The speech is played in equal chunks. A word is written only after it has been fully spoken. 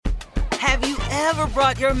Have you ever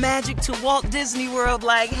brought your magic to Walt Disney World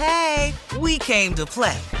like, hey, we came to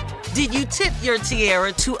play? Did you tip your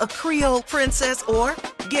tiara to a Creole princess or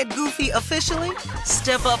get goofy officially?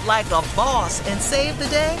 Step up like a boss and save the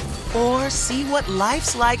day? Or see what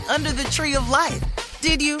life's like under the tree of life?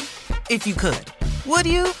 Did you? If you could. Would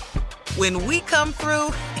you? When we come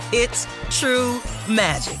through, it's true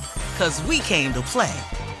magic. 'Cause we came to play.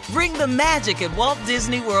 Bring the magic at Walt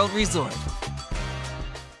Disney World Resort.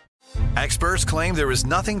 Experts claim there is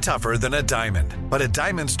nothing tougher than a diamond. But at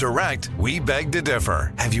Diamonds Direct, we beg to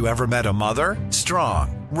differ. Have you ever met a mother?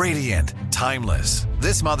 Strong, radiant, timeless.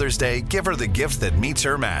 This Mother's Day, give her the gift that meets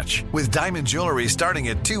her match. With diamond jewelry starting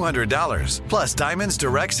at $200. Plus Diamonds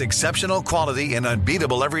Direct's exceptional quality and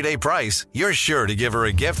unbeatable everyday price, you're sure to give her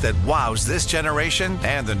a gift that wows this generation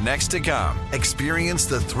and the next to come. Experience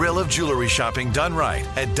the thrill of jewelry shopping done right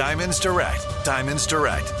at Diamonds Direct. Diamonds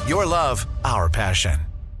Direct. Your love, our passion.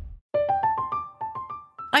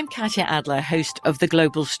 I'm Katya Adler, host of The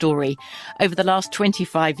Global Story. Over the last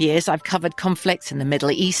 25 years, I've covered conflicts in the Middle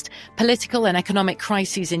East, political and economic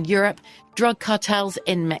crises in Europe, drug cartels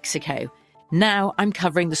in Mexico. Now I'm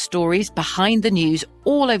covering the stories behind the news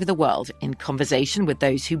all over the world in conversation with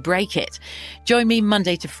those who break it. Join me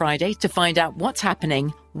Monday to Friday to find out what's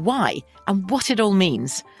happening, why, and what it all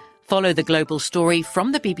means. Follow The Global Story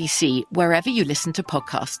from the BBC wherever you listen to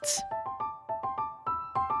podcasts.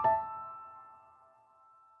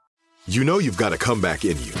 You know you've got a comeback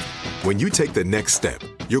in you. When you take the next step,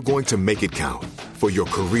 you're going to make it count. For your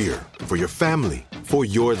career, for your family, for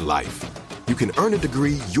your life. You can earn a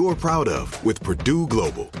degree you're proud of with Purdue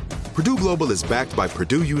Global. Purdue Global is backed by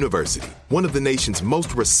Purdue University, one of the nation's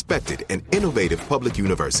most respected and innovative public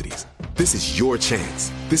universities. This is your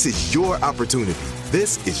chance. This is your opportunity.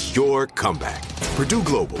 This is your comeback. Purdue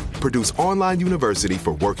Global, Purdue's online university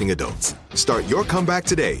for working adults. Start your comeback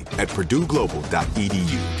today at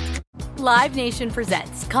purdueglobal.edu. Live Nation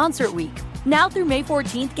presents Concert Week. Now through May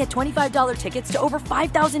 14th, get $25 tickets to over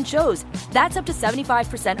 5,000 shows. That's up to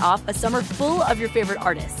 75% off a summer full of your favorite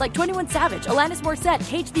artists like 21 Savage, Alanis Morissette,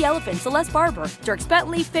 Cage the Elephant, Celeste Barber, Dierks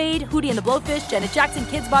Bentley, Fade, Hootie and the Blowfish, Janet Jackson,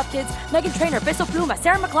 Kidz Bop Kids, Meghan Trainor, Peso Pluma,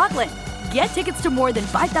 Sarah McLachlan. Get tickets to more than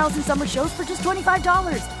 5,000 summer shows for just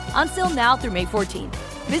 $25. Until now through May 14th.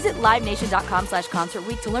 Visit LiveNation.com/Concert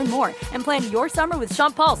Week to learn more and plan your summer with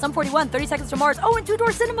Sean Paul, Sum 41, 30 Seconds to Mars, and Two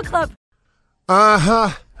Door Cinema Club.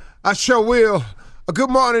 I sure will. Good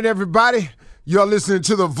morning, everybody. You're listening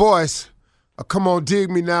to The Voice. Come on, dig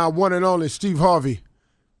me now. One and only Steve Harvey.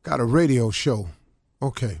 Got a radio show.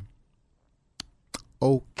 Okay.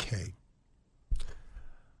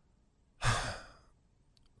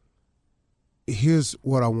 Here's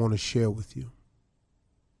what I want to share with you.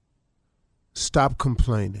 Stop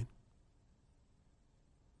complaining.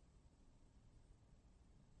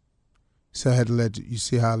 So I had to you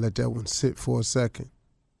see how I let that one sit for a second?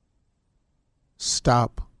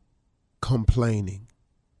 Stop complaining.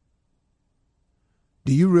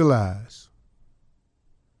 Do you realize,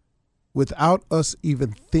 without us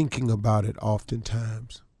even thinking about it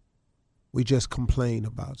oftentimes, we just complain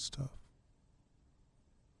about stuff?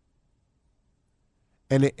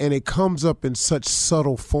 And it comes up in such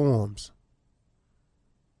subtle forms.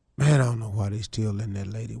 Man, I don't know why they still letting that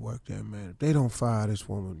lady work there, man. If they don't fire this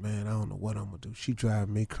woman, man, I don't know what I'm going to do. She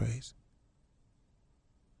driving me crazy.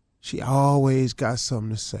 She always got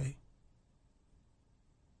something to say.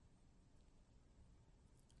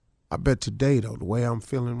 I bet today, though, the way I'm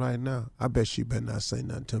feeling right now, I bet she better not say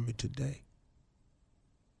nothing to me today.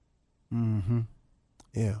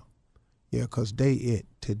 Yeah, because today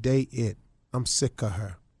it. I'm sick of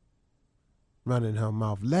her running her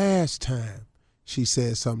mouth. Last time she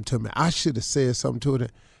said something to me, I should have said something to her.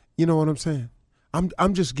 You know what I'm saying?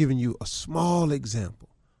 I'm just giving you a small example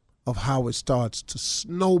of how it starts to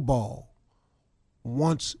snowball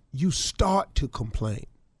once you start to complain.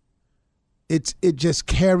 It just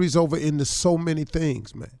carries over into so many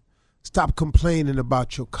things, man. Stop complaining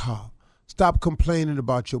about your car. Stop complaining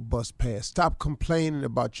about your bus pass. Stop complaining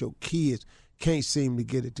about your kids can't seem to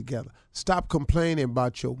get it together. Stop complaining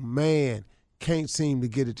about your man can't seem to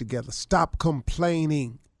get it together. Stop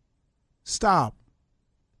complaining. Stop.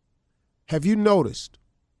 Have you noticed,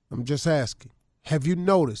 I'm just asking, have you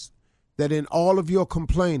noticed that in all of your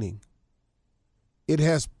complaining, it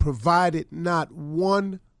has provided not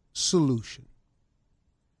one solution?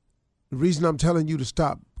 The reason I'm telling you to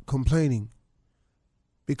stop complaining,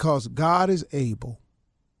 because God is able,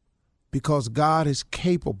 because God is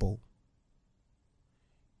capable.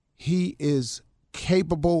 He is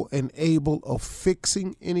capable and able of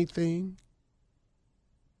fixing anything,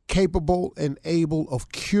 capable and able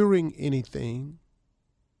of curing anything,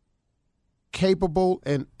 capable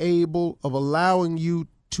and able of allowing you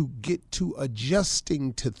to get to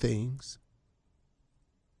adjusting to things,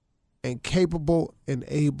 and capable and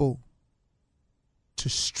able to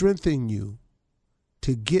strengthen you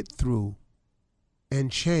to get through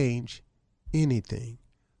and change anything.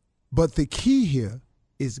 But the key here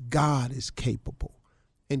is God is capable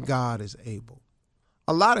and God is able.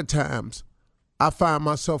 A lot of times I find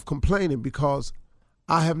myself complaining because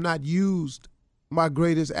I have not used my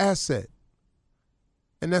greatest asset,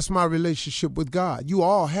 and that's my relationship with God. You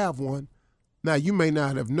all have one. Now, you may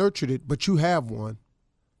not have nurtured it, but you have one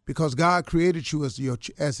because God created you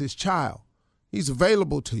as his child. He's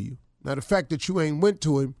available to you. Now, the fact that you ain't went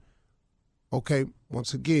to him, okay,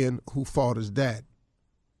 once again, who fault is that?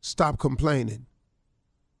 Stop complaining.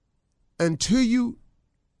 Until you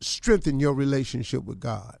strengthen your relationship with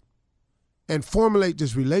God and formulate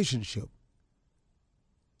this relationship,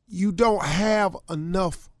 you don't have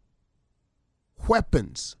enough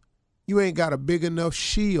weapons. You ain't got a big enough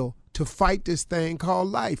shield to fight this thing called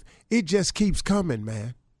life. It just keeps coming,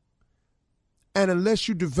 man. And unless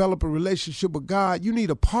you develop a relationship with God, you need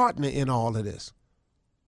a partner in all of this.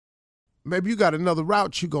 Maybe you got another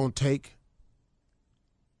route you're going to take.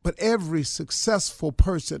 But every successful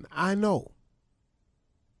person I know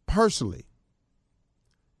personally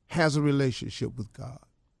has a relationship with God.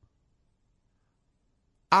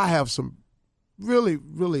 I have some really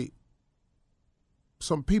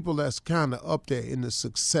some people that's kind of up there in the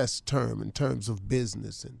success term in terms of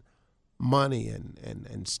business and money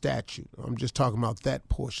and statute. I'm just talking about that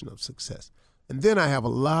portion of success. And then I have a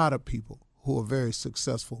lot of people who are very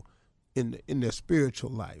successful in their spiritual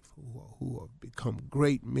life, who have become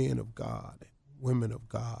great men of God and women of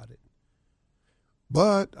God.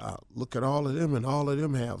 But I look at all of them, and all of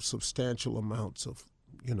them have substantial amounts of,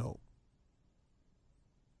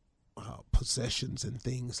 possessions and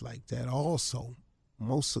things like that. Also,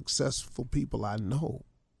 most successful people I know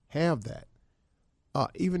have that.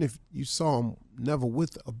 Even if you saw them never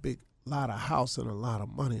with a big lot of house and a lot of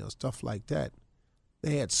money or stuff like that,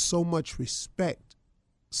 they had so much respect,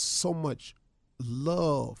 so much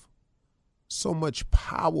love, so much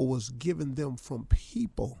power was given them from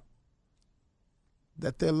people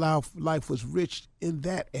that their life was rich in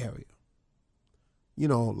that area.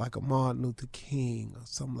 Like a Martin Luther King or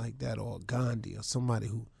something like that, or a Gandhi, or somebody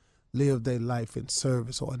who lived their life in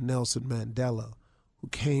service, or a Nelson Mandela who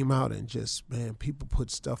came out and just, people put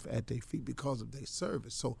stuff at their feet because of their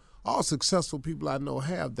service. So all successful people I know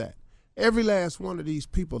have that. Every last one of these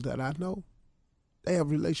people that I know, they have a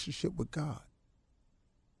relationship with God.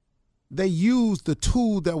 They used the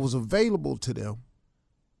tool that was available to them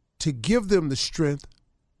to give them the strength,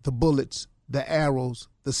 the bullets, the arrows,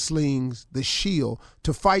 the slings, the shield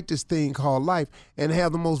to fight this thing called life, and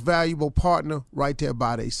have the most valuable partner right there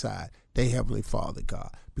by their side, their Heavenly Father,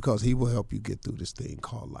 God, because he will help you get through this thing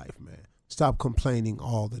called life, man. Stop complaining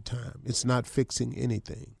all the time. It's not fixing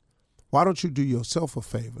anything. Why don't you do yourself a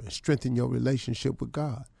favor and strengthen your relationship with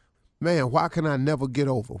God? Man, why can I never get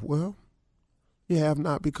over? Well, you have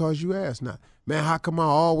not because you ask not. Man, how come I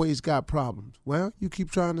always got problems? Well, you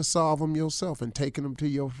keep trying to solve them yourself and taking them to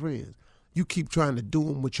your friends. You keep trying to do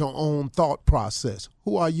them with your own thought process.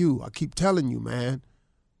 Who are you? I keep telling you, man.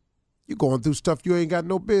 You're going through stuff you ain't got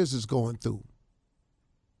no business going through.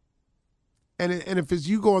 And if it's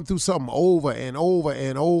you going through something over and over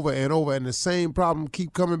and over and over, and the same problem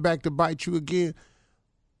keep coming back to bite you again,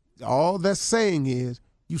 all that's saying is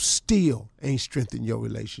you still ain't strengthened your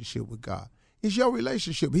relationship with God. It's your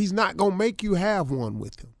relationship. He's not going to make you have one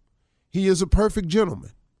with him. He is a perfect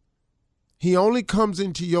gentleman. He only comes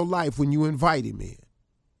into your life when you invite him in.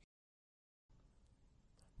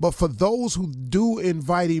 But for those who do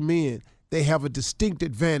invite him in, they have a distinct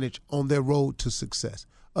advantage on their road to success.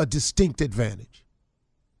 A distinct advantage.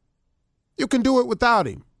 You can do it without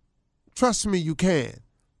him. Trust me, you can.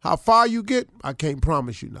 How far you get, I can't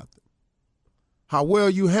promise you nothing. How well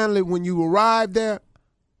you handle it when you arrive there,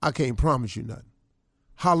 I can't promise you nothing.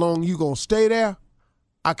 How long you gonna stay there,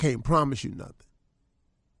 I can't promise you nothing.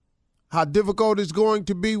 How difficult it's going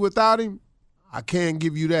to be without him, I can't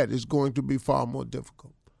give you that. It's going to be far more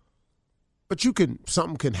difficult. But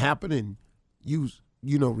something can happen and you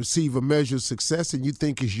receive a measure of success and you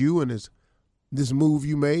think it's you and it's this move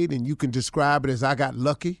you made, and you can describe it as I got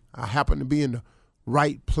lucky. I happened to be in the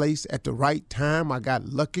right place at the right time. I got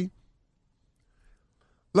lucky.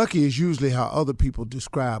 Lucky is usually how other people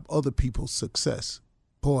describe other people's success.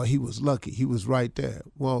 Boy, he was lucky. He was right there.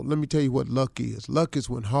 Well, let me tell you what luck is. Luck is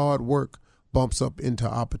when hard work bumps up into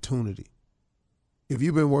opportunity. If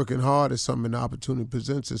you've been working hard at something and the opportunity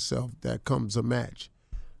presents itself, that comes a match.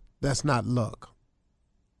 That's not luck.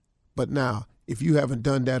 But now, if you haven't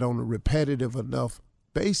done that on a repetitive enough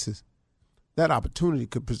basis, that opportunity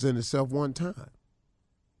could present itself one time.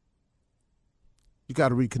 You got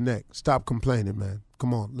to reconnect. Stop complaining, man.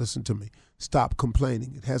 Come on, listen to me. Stop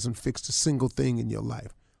complaining. It hasn't fixed a single thing in your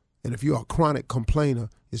life. And if you're a chronic complainer,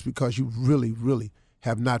 it's because you really, really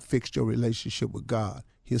have not fixed your relationship with God.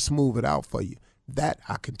 He'll smooth it out for you. That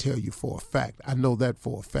I can tell you for a fact. I know that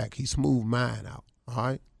for a fact. He smoothed mine out. All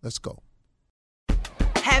right, let's go.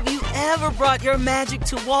 Have you ever brought your magic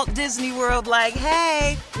to Walt Disney World like,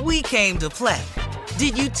 hey, we came to play?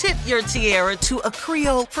 Did you tip your tiara to a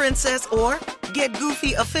Creole princess or get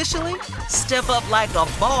goofy officially? Step up like a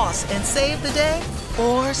boss and save the day?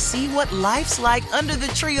 Or see what life's like under the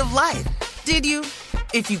tree of life? Did you?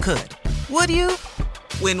 If you could. Would you?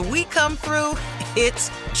 When we come through, it's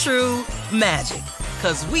true magic.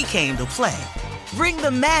 'Cause we came to play. Bring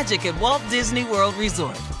the magic at Walt Disney World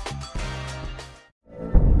Resort.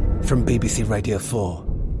 From BBC Radio 4,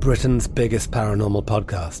 Britain's biggest paranormal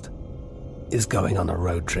podcast is going on a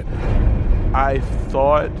road trip. I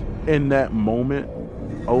thought in that moment,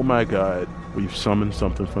 oh my God, we've summoned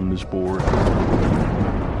something from this board.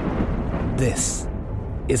 This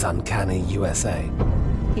is Uncanny USA.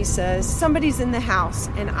 He says, somebody's in the house,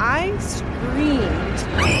 and I screamed.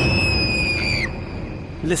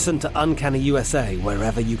 Listen to Uncanny USA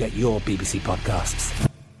wherever you get your BBC podcasts,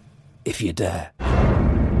 if you dare.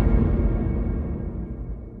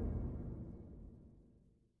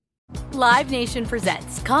 Live Nation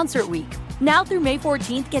presents Concert Week. Now through May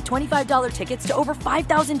 14th, get $25 tickets to over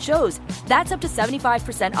 5,000 shows. That's up to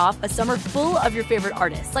 75% off a summer full of your favorite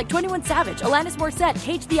artists like 21 Savage, Alanis Morissette,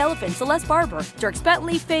 Cage the Elephant, Celeste Barber, Dierks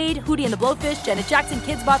Bentley, Fade, Hootie and the Blowfish, Janet Jackson,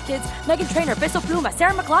 Kidz Bop Kids, Meghan Trainor, Peso Pluma,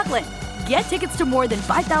 Sarah McLachlan. Get tickets to more than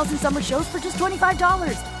 5,000 summer shows for just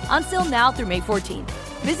 $25. On sale now through May 14th.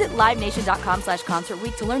 Visit LiveNation.com/Concert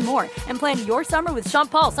Week to learn more and plan your summer with Sean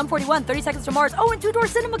Paul, Sum 41, 30 Seconds to Mars, and Two Door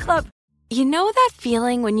Cinema Club. You know that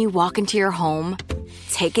feeling when you walk into your home,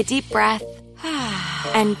 take a deep breath,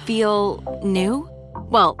 and feel new?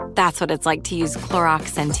 Well, that's what it's like to use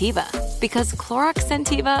Clorox Scentiva. Because Clorox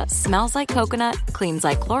Scentiva smells like coconut, cleans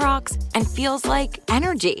like Clorox, and feels like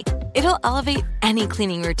energy. It'll elevate any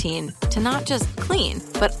cleaning routine to not just clean,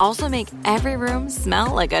 but also make every room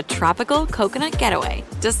smell like a tropical coconut getaway.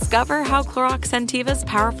 Discover how Clorox Scentiva's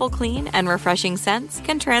powerful clean and refreshing scents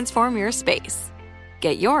can transform your space.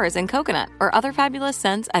 Get yours in coconut or other fabulous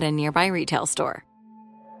scents at a nearby retail store.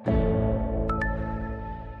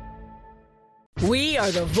 We are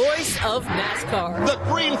the voice of NASCAR. The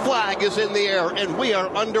green flag is in the air, and we are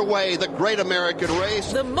underway. The Great American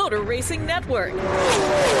Race. The Motor Racing Network.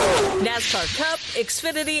 NASCAR Cup,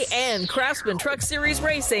 Xfinity, and Craftsman Truck Series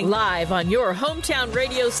Racing live on your hometown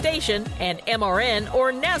radio station and MRN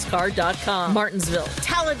or NASCAR.com. Martinsville,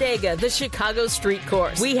 Talladega, the Chicago Street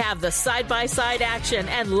Course. We have the side-by-side action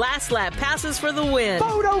and last lap passes for the win.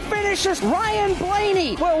 Photo finishes. Ryan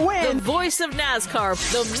Blaney will win. The voice of NASCAR,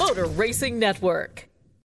 the Motor Racing Network.